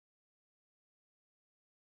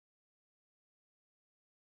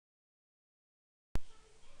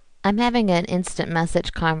I'm having an instant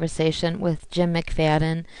message conversation with Jim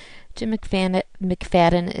McFadden. Jim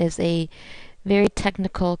McFadden is a very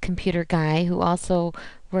technical computer guy who also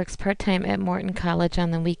works part time at Morton College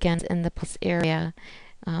on the weekends in the Plus area.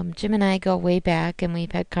 Jim and I go way back, and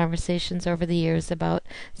we've had conversations over the years about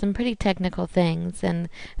some pretty technical things. And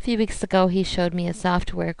a few weeks ago, he showed me a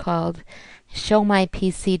software called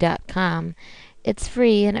ShowMyPC.com. It's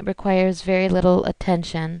free and it requires very little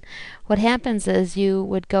attention. What happens is you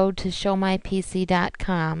would go to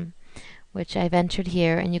ShowMyPC.com, which I've entered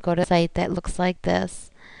here, and you go to a site that looks like this.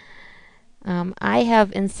 I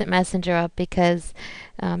have Instant Messenger up because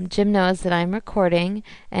Jim knows that I'm recording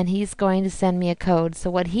and he's going to send me a code. So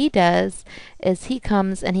what he does is he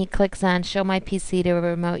comes and he clicks on Show My PC to a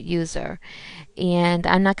remote user. And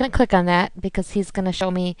I'm not going to click on that because he's going to show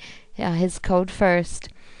me his code first.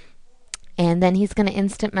 And then he's going to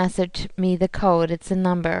instant message me the code. It's a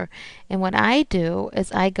number. And what I do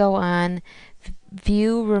is I go on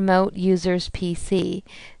View Remote User's PC.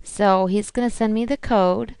 So he's going to send me the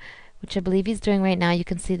code, which I believe he's doing right now. You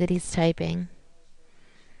can see that he's typing.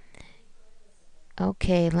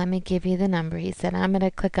 Okay, let me give you the number. He said I'm going to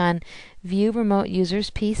click on View Remote User's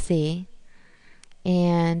PC,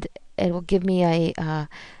 and it will give me a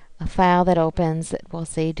file that opens that will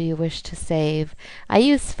say, do you wish to save? I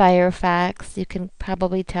use Firefox. You can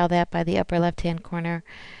probably tell that by the upper left-hand corner,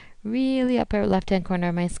 really upper left-hand corner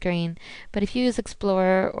of my screen. But if you use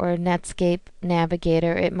Explorer or Netscape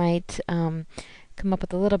Navigator, it might come up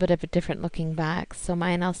with a little bit of a different looking box. So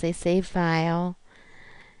mine, I'll say Save File,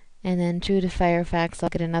 and then true to Firefox, I'll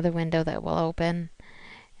get another window that will open.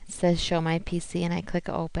 It says Show My PC, and I click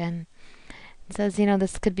Open. It says,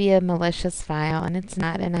 this could be a malicious file, and it's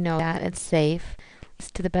not, and I know that. It's safe. At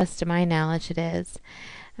least to the best of my knowledge, it is.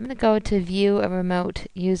 I'm going to go to View a Remote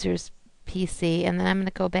User's PC, and then I'm going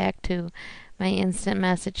to go back to my instant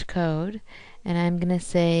message code, and I'm going to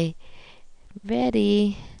say,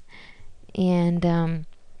 ready, and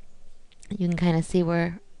you can kind of see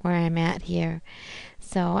where I'm at here.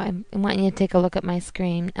 So I want you to take a look at my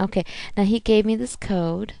screen. Okay, now he gave me this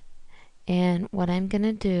code, and what I'm going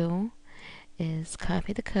to do is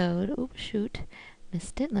copy the code. Oops, shoot,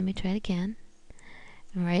 missed it. Let me try it again.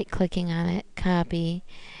 I'm right-clicking on it, copy,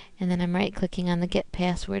 and then I'm right-clicking on the Get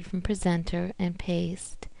Password from Presenter and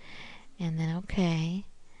paste, and then OK.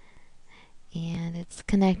 And it's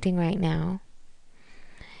connecting right now.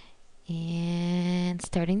 And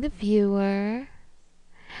starting the viewer.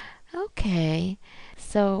 Okay,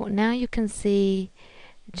 so now you can see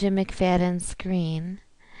Jim McFadden's screen.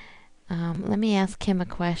 Let me ask him a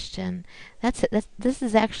question. This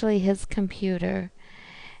is actually his computer.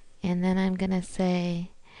 And then I'm going to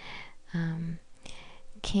say,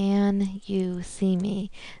 can you see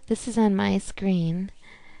me? This is on my screen.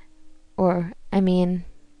 Or,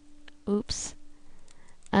 oops,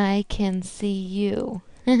 I can see you.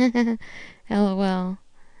 LOL.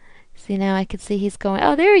 See, now I can see he's going.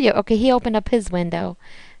 Oh, there you go. Okay, he opened up his window.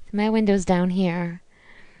 My window's down here.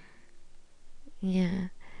 Yeah.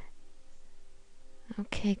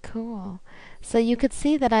 Okay, cool. So you could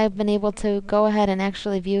see that I've been able to go ahead and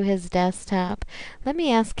actually view his desktop. Let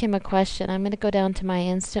me ask him a question. I'm going to go down to my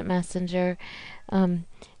instant messenger,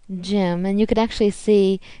 Jim, and you could actually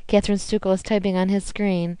see Catherine Stuckel is typing on his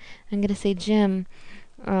screen. I'm going to say, Jim,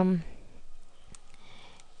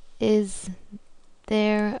 is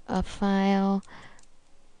there a file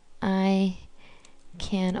I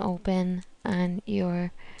can open on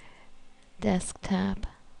your desktop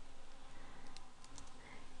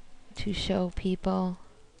to show people,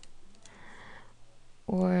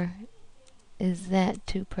 or is that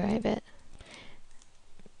too private?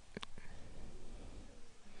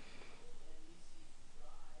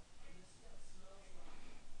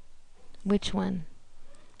 Which one?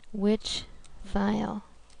 Which file?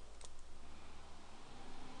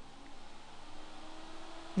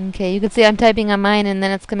 Okay, you can see I'm typing on mine and then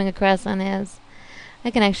it's coming across on his. I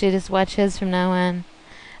can actually just watch his from now on.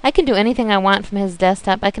 I can do anything I want from his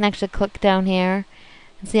desktop. I can actually click down here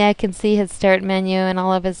and see I can see his start menu and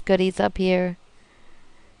all of his goodies up here.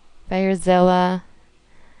 FireZilla,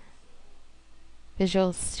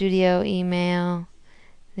 Visual Studio, email,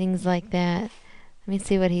 things like that. Let me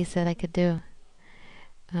see what he said I could do.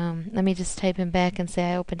 Let me just type him back and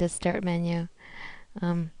say I opened his start menu.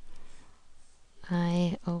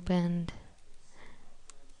 I opened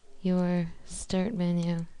your start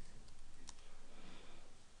menu.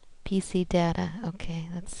 PC data. Okay,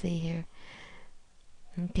 let's see here.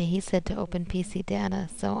 Okay, he said to open PC data,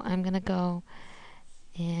 so I'm going to go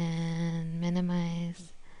and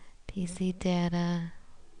minimize PC data.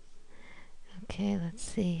 Okay, let's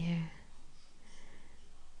see here.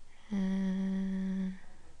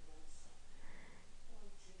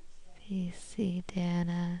 PC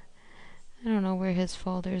data. I don't know where his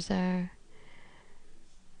folders are.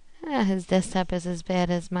 His desktop is as bad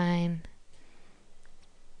as mine.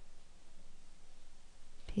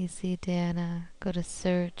 PC data. Go to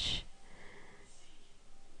search.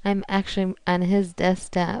 I'm actually on his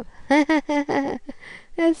desktop. That's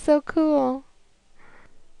so cool.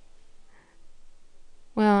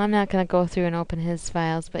 Well, I'm not going to go through and open his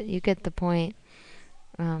files, but you get the point.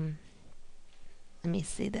 Let me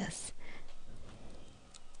see this.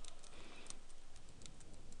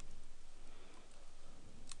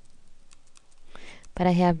 But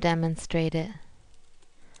I have demonstrated.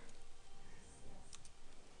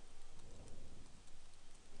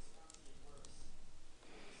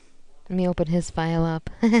 Let me open his file up.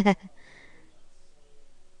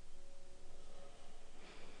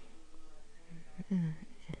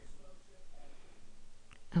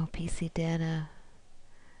 Oh, PC data.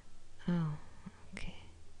 Oh, okay.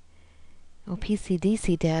 Oh, PC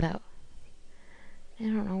DC data. I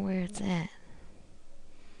don't know where it's at.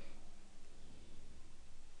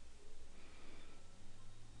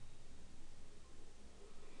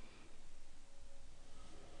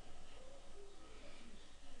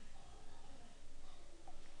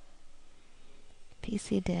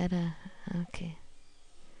 PC data. Okay.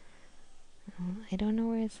 Oh, I don't know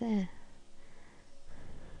where it's at.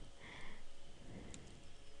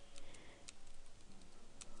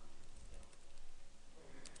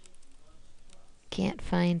 Can't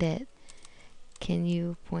find it. Can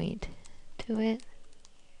you point to it?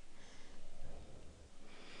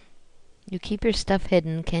 You keep your stuff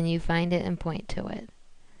hidden. Can you find it and point to it?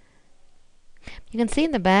 You can see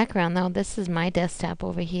in the background, though, this is my desktop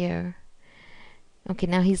over here. Okay,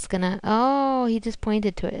 now he's gonna... Oh, he just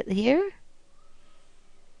pointed to it. Here?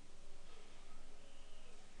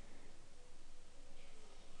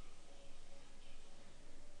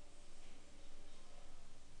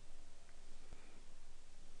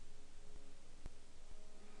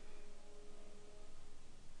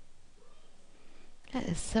 That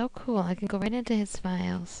is so cool. I can go right into his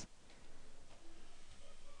files.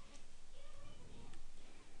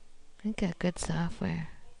 I got good software.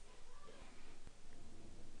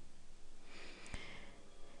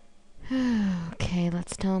 Okay,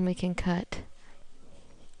 let's tell him we can cut.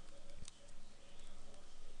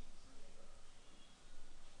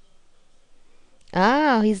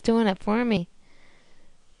 Oh, he's doing it for me.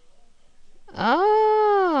 Oh,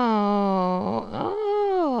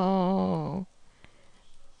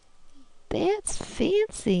 that's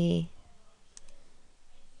fancy.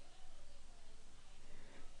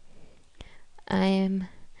 I am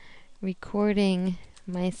recording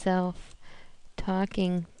myself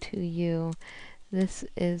talking to you. This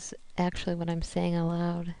is actually what I'm saying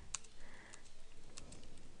aloud.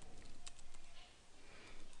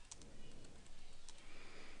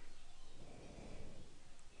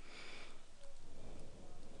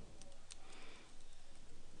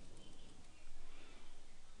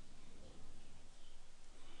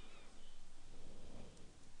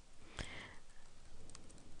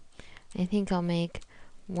 I think I'll make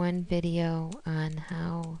one video on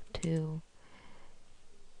how to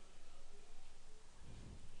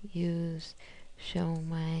show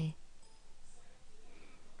my...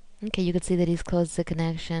 Okay, you can see that he's closed the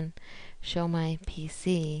connection. Show my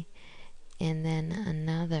PC. And then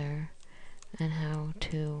another on how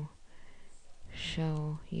to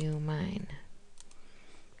show you mine.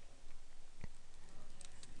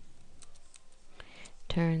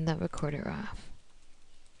 Turn the recorder off.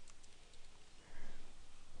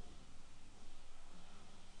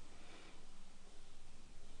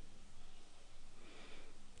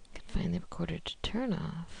 Find the recorder to turn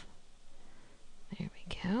off. There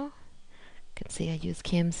we go. You can see I use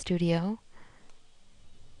Cam Studio.